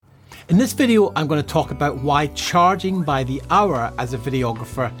In this video, I'm going to talk about why charging by the hour as a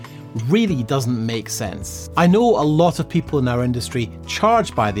videographer really doesn't make sense. I know a lot of people in our industry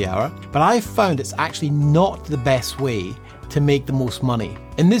charge by the hour, but I've found it's actually not the best way to make the most money.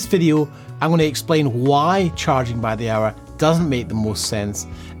 In this video, I'm going to explain why charging by the hour doesn't make the most sense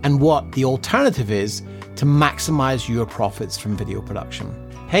and what the alternative is to maximize your profits from video production.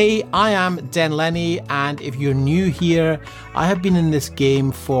 Hey, I am Den Lenny, and if you're new here, I have been in this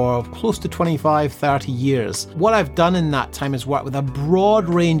game for close to 25-30 years. What I've done in that time is work with a broad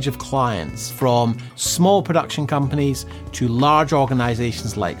range of clients, from small production companies to large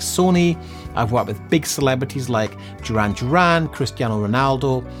organizations like Sony. I've worked with big celebrities like Duran Duran, Cristiano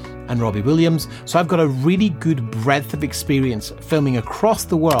Ronaldo, and Robbie Williams. So I've got a really good breadth of experience filming across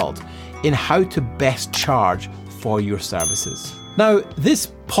the world in how to best charge for your services. Now,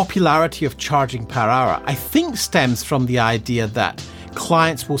 this popularity of charging per hour, I think, stems from the idea that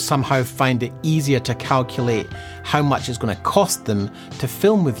clients will somehow find it easier to calculate how much it's going to cost them to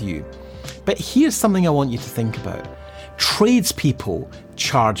film with you. But here's something I want you to think about. Tradespeople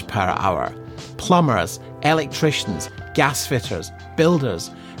charge per hour. Plumbers, electricians, gas fitters,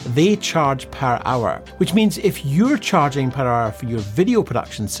 builders, they charge per hour, which means if you're charging per hour for your video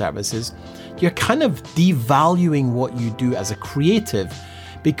production services, you're kind of devaluing what you do as a creative,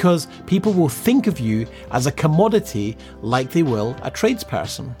 because people will think of you as a commodity like they will a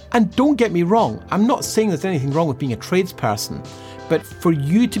tradesperson. And don't get me wrong, I'm not saying there's anything wrong with being a tradesperson, but for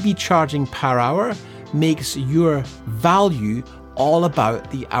you to be charging per hour makes your value all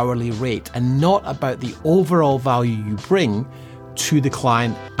about the hourly rate and not about the overall value you bring to the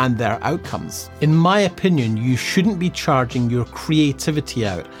client and their outcomes. In my opinion, you shouldn't be charging your creativity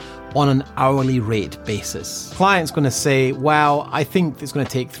out on an hourly rate basis. Client's going to say, well, I think it's going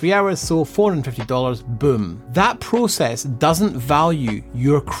to take 3 hours, so $450, boom. That process doesn't value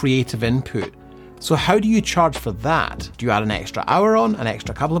your creative input. So how do you charge for that? Do you add an extra hour on, an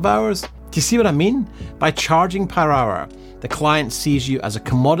extra couple of hours? Do you see what I mean? By charging per hour, the client sees you as a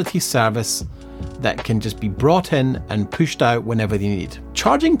commodity service that can just be brought in and pushed out whenever they need.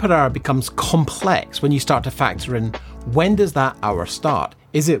 Charging per hour becomes complex when you start to factor in, when does that hour start?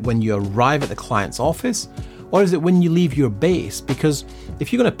 Is it when you arrive at the client's office, or is it when you leave your base? Because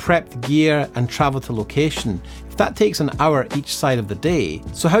if you're going to prep the gear and travel to location, if that takes an hour each side of the day,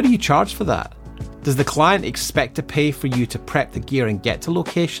 so how do you charge for that? Does the client expect to pay for you to prep the gear and get to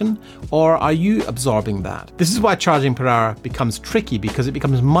location, or are you absorbing that? This is why charging per hour becomes tricky, because it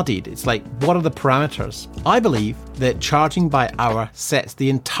becomes muddied. It's like, what are the parameters? I believe that charging by hour sets the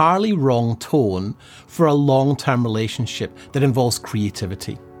entirely wrong tone for a long-term relationship that involves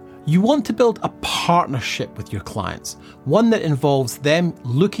creativity. You want to build a partnership with your clients, one that involves them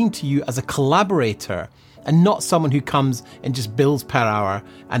looking to you as a collaborator and not someone who comes and just bills per hour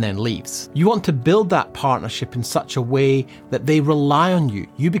and then leaves. You want to build that partnership in such a way that they rely on you.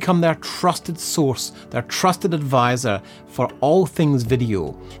 You become their trusted source, their trusted advisor for all things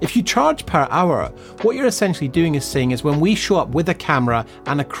video. If you charge per hour, what you're essentially doing is saying is, when we show up with a camera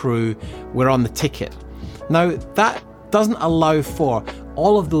and a crew, we're on the ticket. Now, that doesn't allow for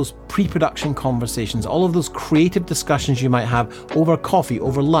all of those pre-production conversations, all of those creative discussions you might have over coffee,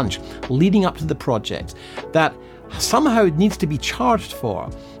 over lunch, leading up to the project, that somehow needs to be charged for.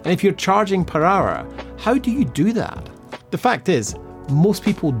 And if you're charging per hour, how do you do that? The fact is, most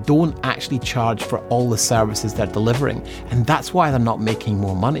people don't actually charge for all the services they're delivering, and that's why they're not making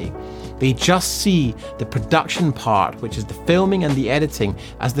more money. They just see the production part, which is the filming and the editing,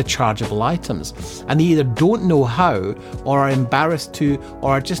 as the chargeable items. And they either don't know how, or are embarrassed to,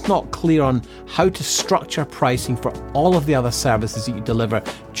 or are just not clear on how to structure pricing for all of the other services that you deliver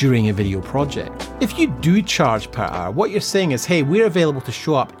during a video project. If you do charge per hour, what you're saying is, hey, we're available to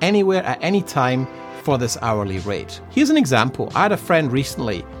show up anywhere at any time for this hourly rate. Here's an example. I had a friend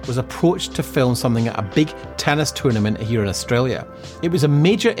recently was approached to film something at a big tennis tournament here in Australia. It was a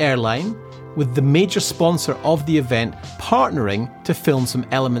major airline with the major sponsor of the event partnering to film some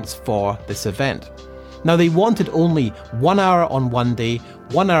elements for this event. Now, they wanted only 1 hour on one day,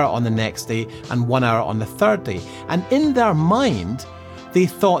 1 hour on the next day, and 1 hour on the third day. And in their mind, they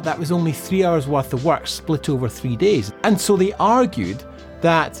thought that was only 3 hours worth of work split over 3 days. And so they argued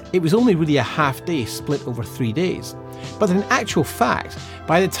that it was only really a half day split over 3 days. But in actual fact,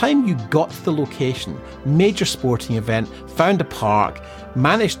 by the time you got to the location, major sporting event, found a park,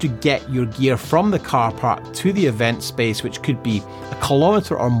 managed to get your gear from the car park to the event space, which could be a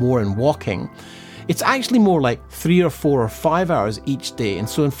kilometre or more in walking, it's actually more like 3 or 4 or 5 hours each day. And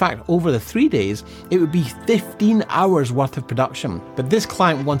so in fact, over the 3 days, it would be 15 hours worth of production. But this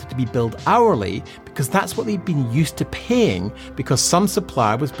client wanted to be billed hourly because that's what they've been used to paying because some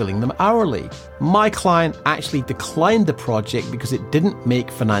supplier was billing them hourly. My client actually declined the project because it didn't make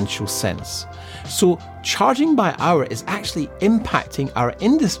financial sense. So charging by hour is actually impacting our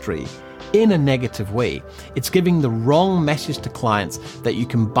industry in a negative way. It's giving the wrong message to clients that you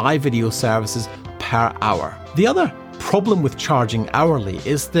can buy video services per hour. The other problem with charging hourly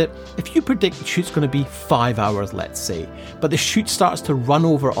is that if you predict the shoot's going to be 5 hours, let's say, but the shoot starts to run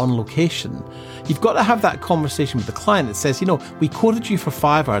over on location, you've got to have that conversation with the client that says, we quoted you for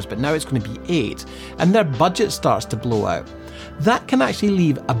 5 hours, but now it's going to be 8, and their budget starts to blow out. That can actually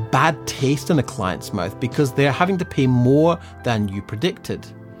leave a bad taste in a client's mouth because they're having to pay more than you predicted.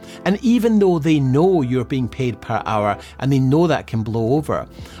 And even though they know you're being paid per hour and they know that can blow over,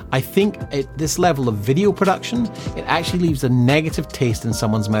 I think at this level of video production, it actually leaves a negative taste in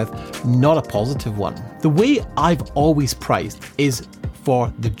someone's mouth, not a positive one. The way I've always priced is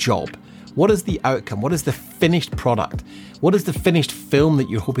for the job. What is the outcome? What is the finished product? What is the finished film that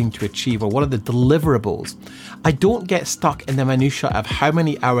you're hoping to achieve, or what are the deliverables? I don't get stuck in the minutiae of how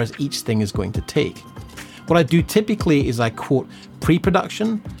many hours each thing is going to take. What I do typically is I quote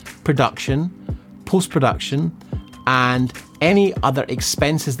pre-production, production, post-production, and any other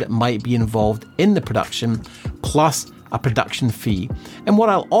expenses that might be involved in the production, plus a production fee. And what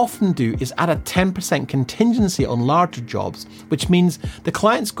I'll often do is add a 10% contingency on larger jobs, which means the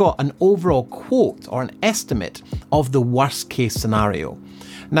client's got an overall quote or an estimate of the worst case scenario.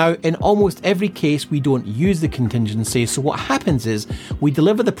 Now, in almost every case, we don't use the contingency, so what happens is we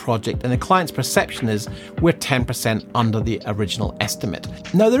deliver the project and the client's perception is we're 10% under the original estimate.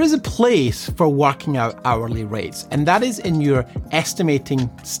 Now, there is a place for working out hourly rates, and that is in your estimating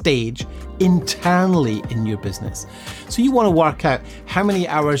stage internally in your business. So you want to work out how many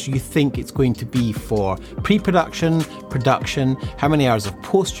hours you think it's going to be for pre-production, production, how many hours of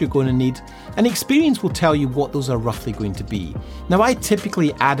post you're going to need, and experience will tell you what those are roughly going to be. Now, I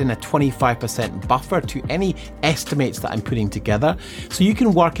typically add in a 25% buffer to any estimates that I'm putting together, so you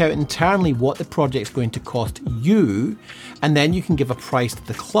can work out internally what the project's going to cost you, and then you can give a price to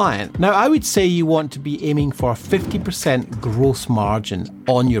the client. Now, I would say you want to be aiming for a 50% gross margin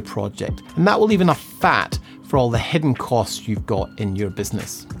on your project, and that will leave enough fat for all the hidden costs you've got in your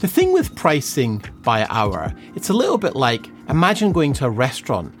business. The thing with pricing by hour, it's a little bit like, imagine going to a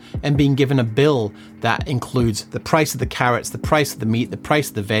restaurant and being given a bill that includes the price of the carrots, the price of the meat, the price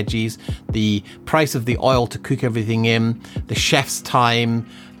of the veggies, the price of the oil to cook everything in, the chef's time,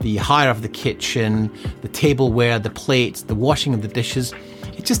 the hire of the kitchen, the tableware, the plates, the washing of the dishes.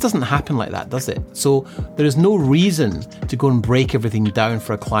 It just doesn't happen like that, does it? So there is no reason to go and break everything down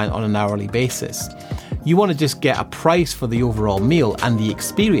for a client on an hourly basis. You want to just get a price for the overall meal and the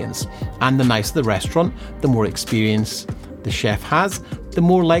experience. And the nicer the restaurant, the more experience the chef has, the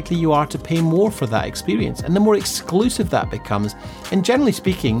more likely you are to pay more for that experience and the more exclusive that becomes. And generally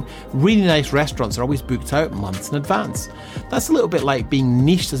speaking, really nice restaurants are always booked out months in advance. That's a little bit like being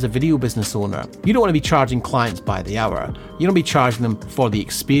niched as a video business owner. You don't want to be charging clients by the hour. You don't be charging them for the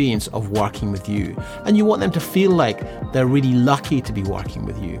experience of working with you. And you want them to feel like they're really lucky to be working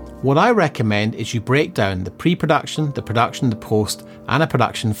with you. What I recommend is you break down the pre-production, the production, the post, and a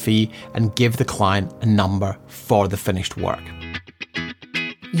production fee and give the client a number for the finished work.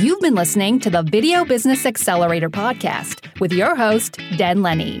 You've been listening to the Video Business Accelerator podcast with your host, Dan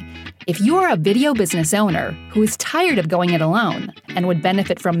Lenny. If you are a video business owner who is tired of going it alone and would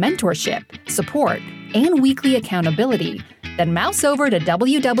benefit from mentorship, support, and weekly accountability, then mouse over to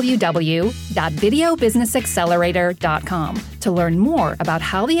www.videobusinessaccelerator.com to learn more about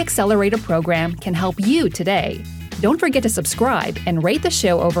how the Accelerator program can help you today. Don't forget to subscribe and rate the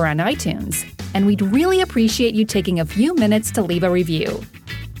show over on iTunes. And we'd really appreciate you taking a few minutes to leave a review.